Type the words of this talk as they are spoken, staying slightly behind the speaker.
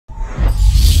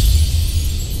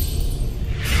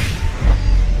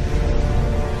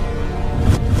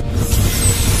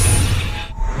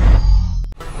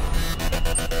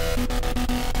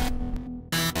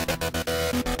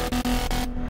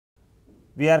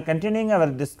We are continuing our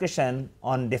discussion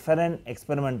on different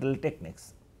experimental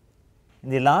techniques. In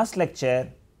the last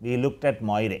lecture, we looked at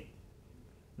moire.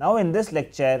 Now, in this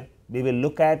lecture, we will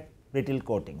look at brittle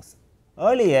coatings.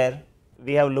 Earlier,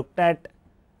 we have looked at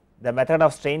the method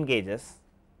of strain gauges.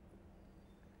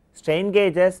 Strain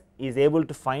gauges is able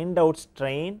to find out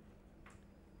strain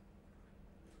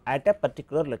at a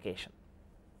particular location.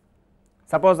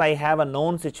 Suppose I have a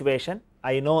known situation,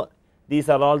 I know these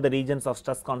are all the regions of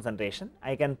stress concentration,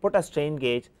 I can put a strain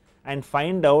gauge and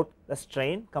find out the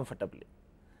strain comfortably.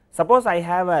 Suppose I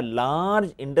have a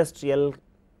large industrial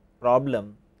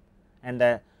problem and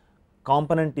the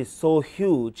component is so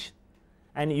huge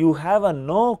and you have a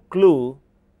no clue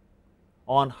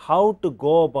on how to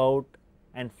go about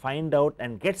and find out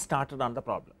and get started on the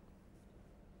problem.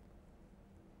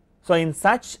 So, in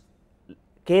such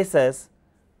cases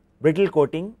brittle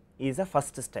coating is a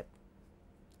first step,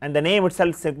 and the name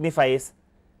itself signifies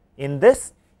in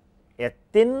this a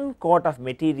thin coat of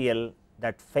material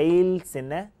that fails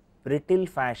in a brittle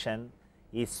fashion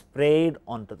is sprayed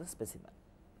onto the specimen.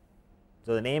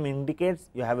 So, the name indicates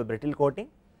you have a brittle coating.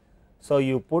 So,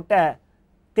 you put a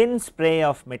thin spray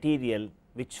of material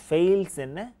which fails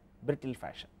in a brittle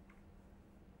fashion.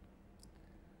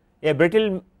 A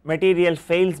brittle material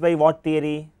fails by what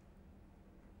theory?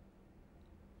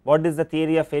 What is the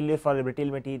theory of failure for a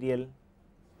brittle material?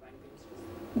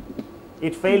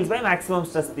 It fails by maximum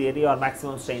stress theory or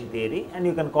maximum strain theory, and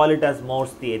you can call it as Moore's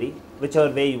theory,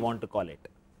 whichever way you want to call it.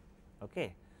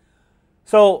 Okay.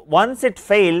 So, once it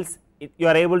fails, you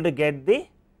are able to get the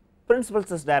principal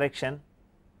stress direction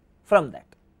from that.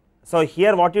 So,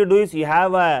 here what you do is you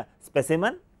have a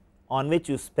specimen on which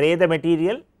you spray the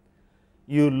material,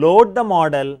 you load the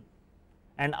model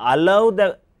and allow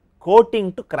the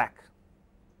coating to crack,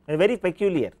 very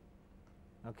peculiar.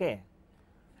 Okay.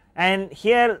 And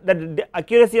here the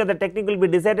accuracy of the technique will be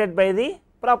decided by the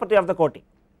property of the coating.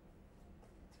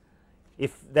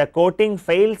 If the coating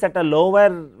fails at a lower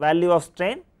value of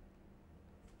strain,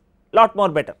 lot more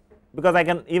better, because I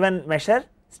can even measure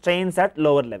strains at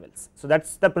lower levels. So, that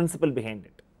is the principle behind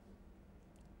it.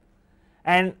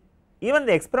 And even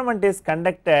the experiment is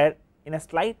conducted in a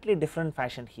slightly different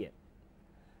fashion here.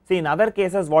 See, in other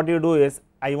cases what you do is,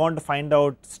 I want to find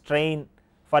out strain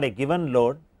for a given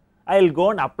load, I will go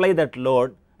and apply that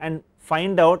load and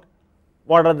find out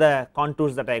what are the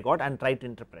contours that I got and try to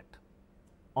interpret.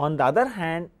 On the other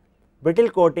hand, brittle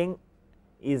coating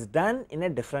is done in a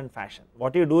different fashion.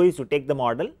 What you do is you take the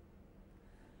model,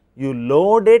 you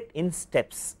load it in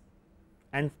steps,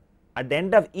 and at the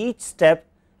end of each step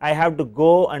I have to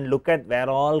go and look at where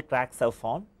all cracks have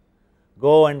formed,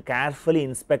 go and carefully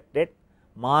inspect it,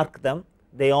 mark them,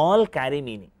 they all carry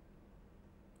meaning.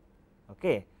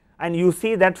 Okay. And you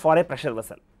see that for a pressure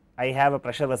vessel. I have a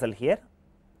pressure vessel here,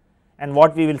 and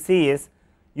what we will see is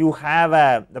you have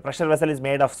the pressure vessel is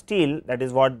made of steel, that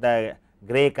is what the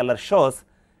grey color shows,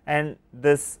 and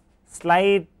this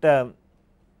slight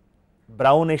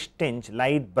brownish tinge,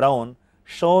 light brown,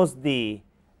 shows the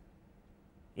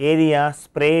area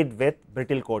sprayed with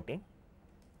brittle coating.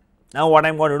 Now, what I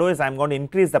am going to do is I am going to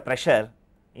increase the pressure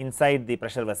inside the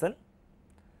pressure vessel,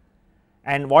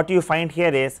 and what you find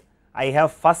here is I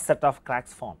have first set of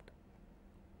cracks formed.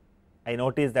 I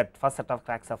notice that first set of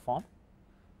cracks are formed,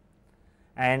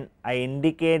 and I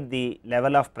indicate the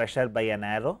level of pressure by an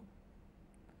arrow,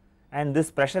 and this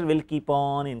pressure will keep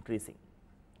on increasing.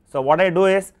 So, what I do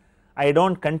is I do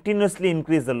not continuously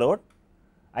increase the load,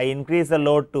 I increase the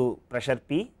load to pressure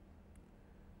P,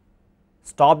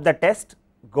 stop the test,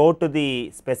 go to the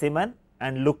specimen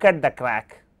and look at the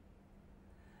crack,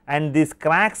 and these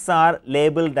cracks are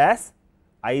labeled as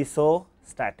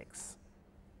isostatics.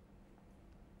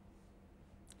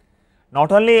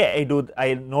 Not only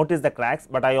I notice the cracks,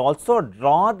 but I also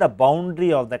draw the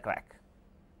boundary of the crack.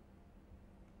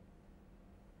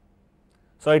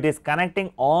 So, it is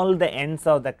connecting all the ends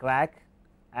of the crack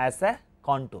as a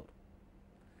contour,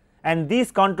 and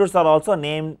these contours are also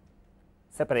named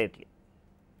separately.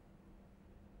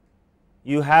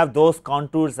 You have those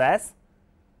contours as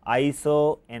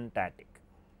isoenthetic.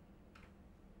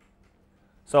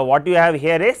 So, what you have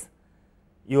here is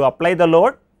you apply the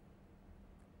load,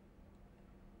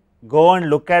 go and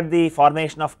look at the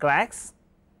formation of cracks,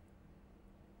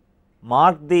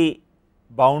 mark the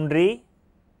boundary,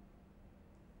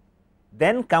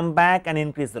 then come back and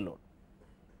increase the load.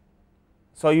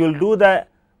 So, you will do the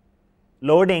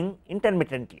loading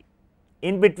intermittently,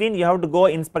 in between you have to go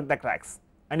inspect the cracks,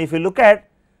 and if you look at,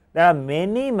 there are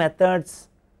many methods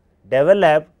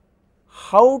developed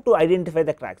how to identify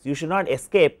the cracks. You should not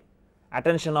escape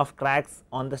attention of cracks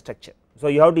on the structure. So,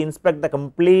 you have to inspect the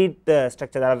complete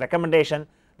structure. There are recommendation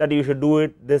that you should do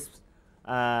it this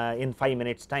in 5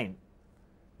 minutes time,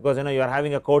 because you are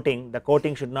having a coating, the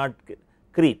coating should not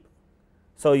creep.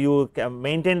 So, you can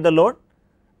maintain the load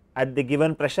at the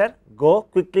given pressure, go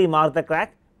quickly mark the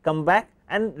crack, come back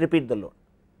and repeat the load,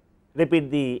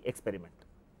 repeat the experiment.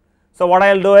 So, what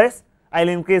I will do is I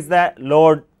will increase the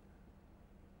load,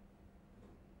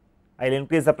 I will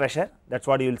increase the pressure, that is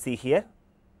what you will see here.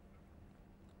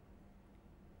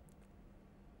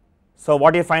 So,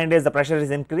 what you find is the pressure is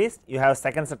increased, you have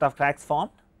second set of cracks formed,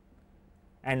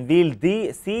 and we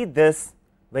will see this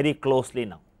very closely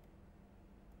now.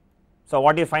 So,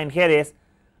 what you find here is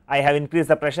I have increased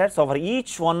the pressure. So, for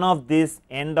each one of these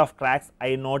end of cracks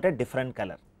I note a different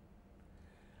color,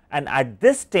 and at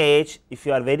this stage if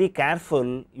you are very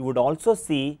careful you would also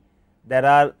see there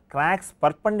are cracks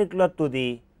perpendicular to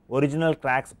the original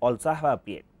cracks also have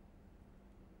appeared,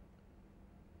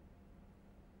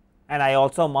 and I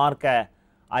also mark a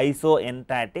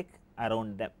isoenthetic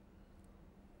around them.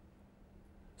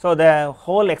 So, the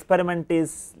whole experiment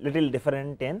is little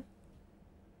different in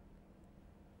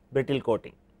brittle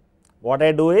coating. What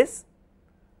I do is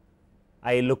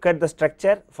I look at the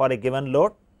structure for a given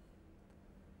load,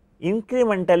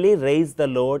 incrementally raise the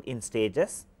load in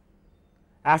stages.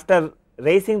 After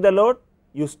raising the load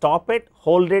you stop it,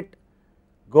 hold it,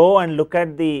 go and look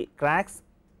at the cracks,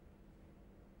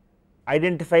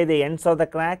 identify the ends of the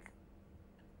crack,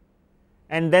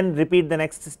 and then repeat the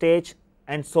next stage,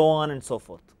 and so on and so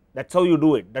forth. That is how you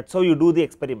do it, that is how you do the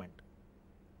experiment.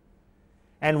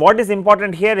 And what is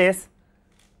important here is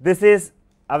this is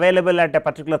available at a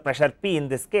particular pressure P. In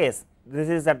this case this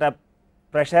is at a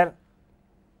pressure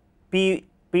P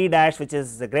dash which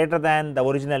is greater than the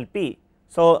original P.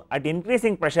 So, at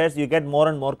increasing pressures you get more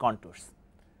and more contours,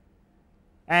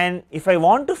 and if I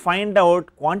want to find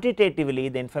out quantitatively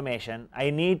the information I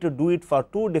need to do it for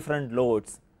two different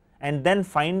loads and then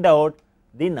find out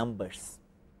the numbers.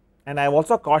 And I have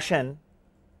also cautioned,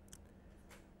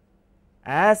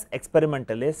 as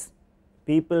experimentalists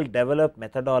people develop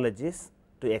methodologies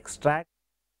to extract.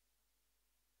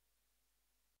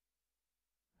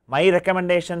 My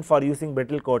recommendation for using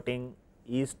brittle coating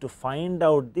is to find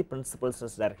out the principal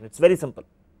stress direction. It is very simple.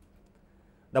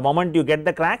 The moment you get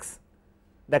the cracks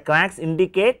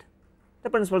indicate the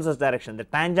principal stress direction. The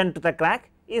tangent to the crack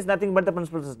is nothing but the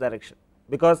principal stress direction,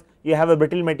 because you have a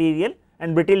brittle material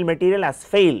and brittle material has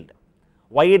failed.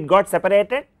 Why it got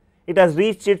separated? It has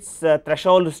reached its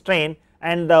threshold strain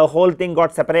and the whole thing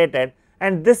got separated,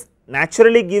 and this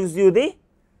naturally gives you the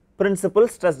principal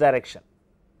stress direction.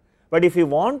 But if you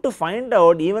want to find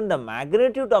out even the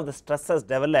magnitude of the stresses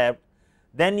developed,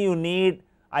 then you need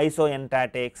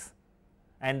isoenthetics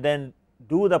and then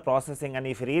do the processing, and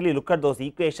if you really look at those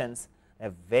equations, a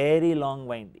very long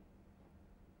winding.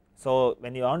 So,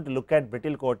 when you want to look at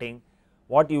brittle coating,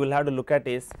 what you will have to look at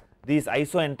is these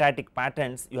isoenthetic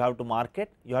patterns, you have to mark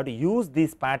it, you have to use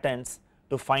these patterns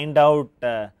to find out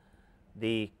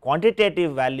the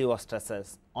quantitative value of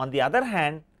stresses. On the other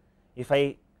hand, if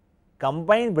I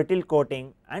combine brittle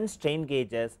coating and strain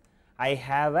gauges, I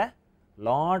have a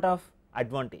lot of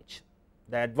advantage.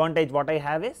 The advantage what I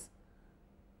have is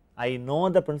I know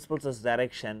the principal stress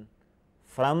direction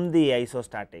from the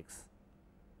isostatics.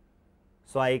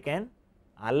 So, I can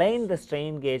align the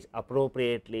strain gauge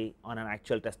appropriately on an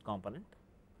actual test component.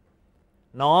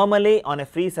 Normally on a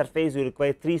free surface you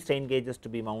require 3 strain gauges to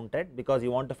be mounted, because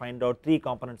you want to find out 3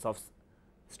 components of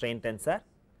strain tensor.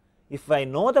 If I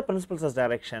know the principal stress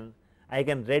direction, I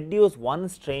can reduce 1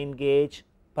 strain gauge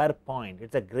per point, it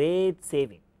is a great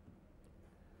saving.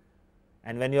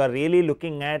 And when you are really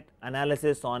looking at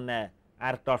analysis on a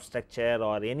aircraft structure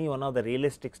or any one of the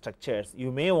realistic structures,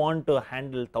 you may want to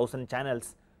handle 1000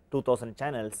 channels, 2000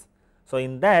 channels. So,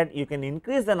 in that you can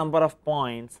increase the number of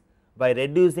points by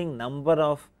reducing number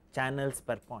of channels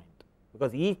per point,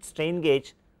 because each strain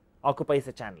gauge occupies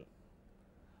a channel.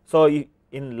 So,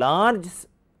 in large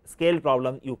scale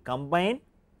problem you combine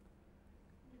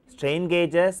strain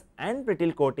gauges and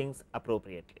brittle coatings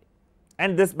appropriately,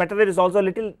 and this method is also a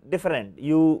little different.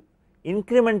 You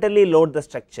incrementally load the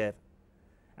structure,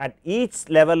 at each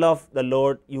level of the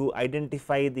load you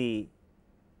identify the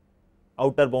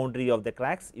outer boundary of the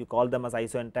cracks, you call them as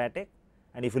isoenthetic,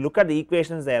 and if you look at the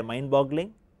equations they are mind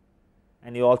boggling,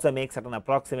 and you also make certain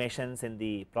approximations in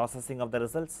the processing of the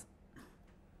results.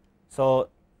 So,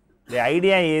 the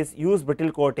idea is use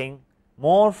brittle coating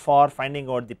more for finding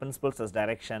out the principal stress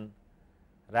direction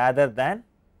rather than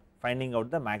finding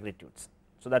out the magnitudes.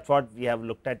 So, that is what we have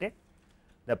looked at it.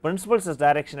 The principal stress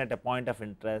direction at a point of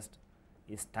interest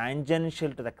is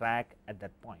tangential to the crack at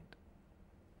that point.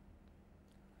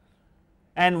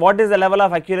 And what is the level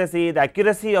of accuracy? The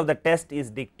accuracy of the test is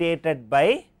dictated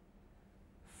by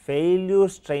failure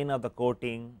strain of the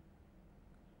coating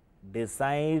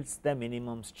decides the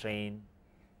minimum strain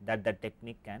that the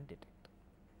technique can detect.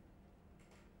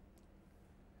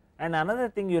 And another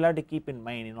thing you will have to keep in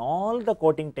mind, in all the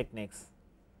coating techniques,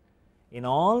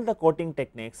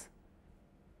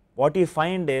 what you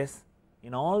find is,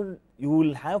 in all you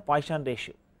will have Poisson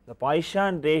ratio. The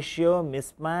Poisson ratio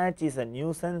mismatch is a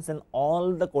nuisance in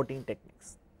all the coating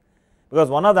techniques, because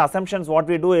one of the assumptions what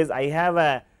we do is, I have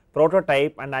a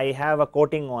prototype and I have a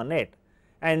coating on it,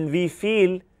 and we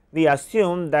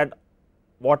assume that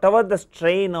whatever the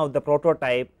strain of the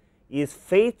prototype is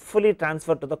faithfully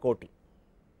transferred to the coating.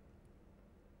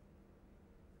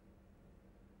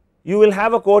 You will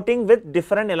have a coating with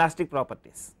different elastic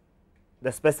properties.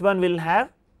 The specimen will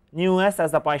have nu s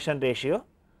as the Poisson ratio,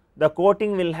 the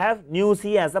coating will have nu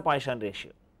c as the Poisson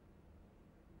ratio.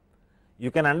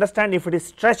 You can understand if it is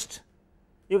stretched,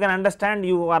 you can understand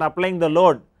you are applying the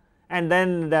load and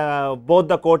then both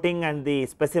the coating and the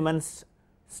specimens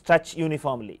stretch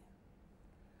uniformly.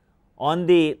 On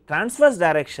the transverse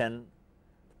direction,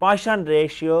 Poisson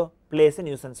ratio plays a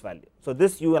nuisance value. So,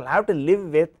 this you will have to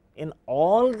live with in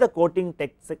all the coating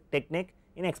technique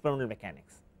in experimental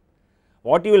mechanics.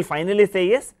 What you will finally say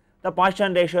is, the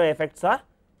Poisson ratio effects are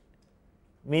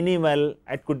minimal,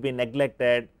 it could be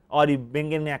neglected, or you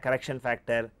bring in a correction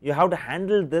factor. You have to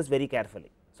handle this very carefully.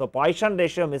 So, Poisson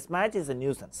ratio mismatch is a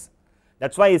nuisance.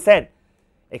 That is why he said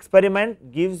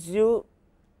experiment gives you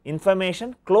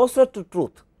information closer to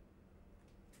truth.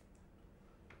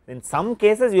 In some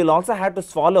cases, you will also have to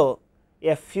swallow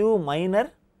a few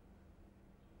minor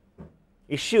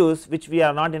issues which we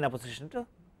are not in a position to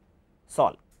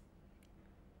solve.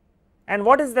 And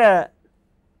what is the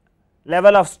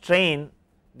level of strain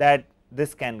that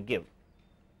this can give?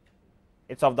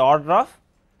 It is of the order of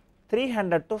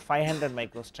 300 to 500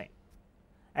 micro strain,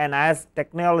 and as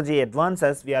technology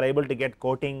advances, we are able to get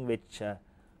coating which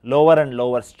lower and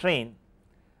lower strain,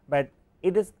 but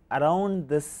it is around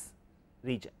this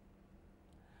region.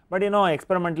 But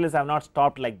experimentalists have not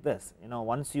stopped like this.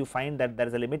 Once you find that there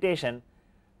is a limitation,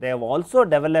 they have also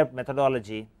developed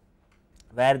methodology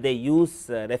where they use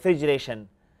refrigeration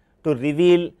to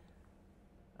reveal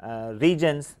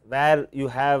regions where you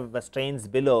have strains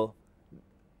below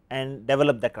and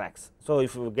develop the cracks. So,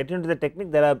 if you get into the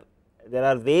technique, there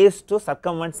are ways to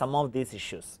circumvent some of these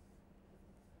issues.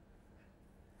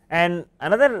 And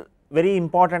another very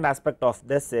important aspect of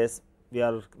this is, we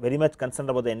are very much concerned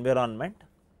about the environment,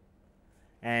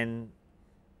 and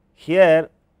here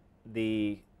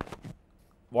the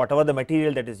whatever the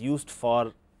material that is used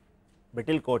for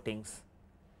brittle coatings,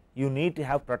 you need to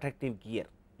have protective gear.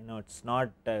 It is not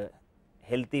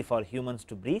healthy for humans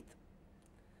to breathe,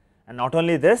 and not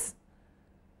only this,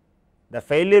 the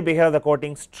failure behavior of the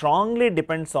coating strongly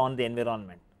depends on the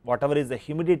environment. Whatever is the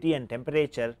humidity and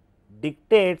temperature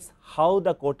dictates how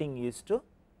the coating is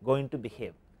going to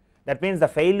behave. That means the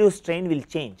failure strain will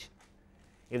change.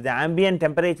 If the ambient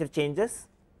temperature changes,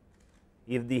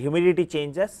 if the humidity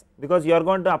changes, because you are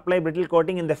going to apply brittle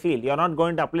coating in the field, you are not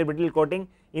going to apply brittle coating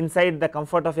inside the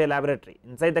comfort of your laboratory.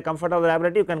 Inside the comfort of the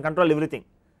laboratory, you can control everything.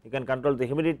 You can control the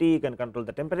humidity, you can control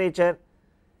the temperature,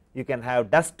 you can have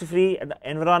dust free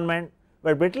environment,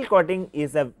 but brittle coating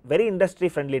is a very industry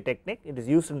friendly technique. It is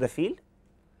used in the field,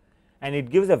 and it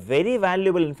gives a very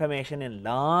valuable information in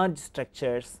large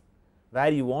structures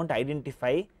where you want to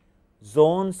identify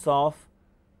zones of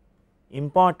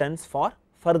importance for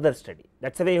further study.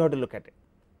 That is the way you have to look at it.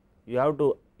 You have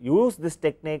to use this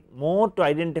technique more to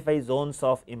identify zones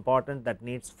of importance that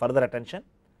needs further attention.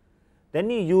 Then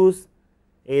you use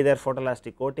either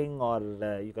photoelastic coating, or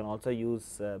you can also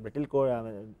use brittle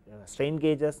strain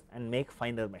gauges and make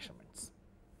finer measurements.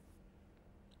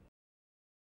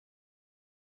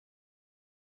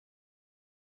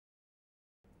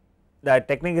 The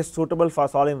technique is suitable for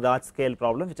solving large scale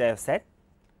problems, which I have said,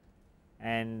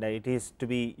 and it is to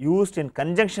be used in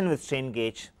conjunction with strain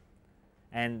gauge,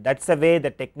 and that is the way the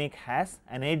technique has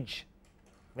an edge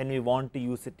when we want to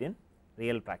use it in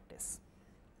real practice.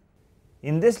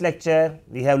 In this lecture,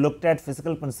 we have looked at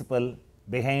physical principle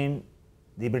behind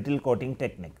the brittle coating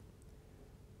technique.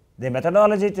 The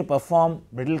methodology to perform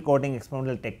brittle coating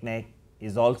experimental technique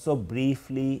is also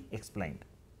briefly explained.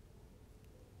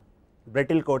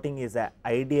 Brittle coating is an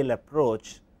ideal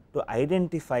approach to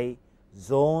identify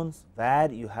zones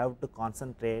where you have to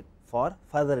concentrate for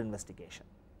further investigation.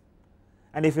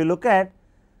 And if you look at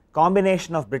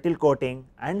combination of brittle coating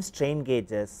and strain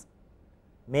gauges,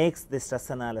 makes the stress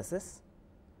analysis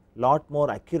lot more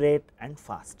accurate and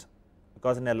fast,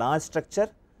 because in a large structure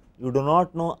you do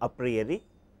not know a priori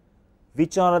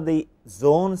which are the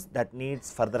zones that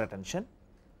needs further attention,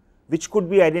 which could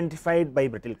be identified by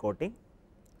brittle coating,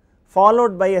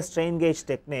 followed by a strain gauge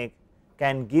technique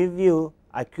can give you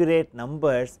accurate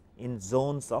numbers in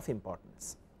zones of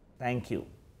importance. Thank you.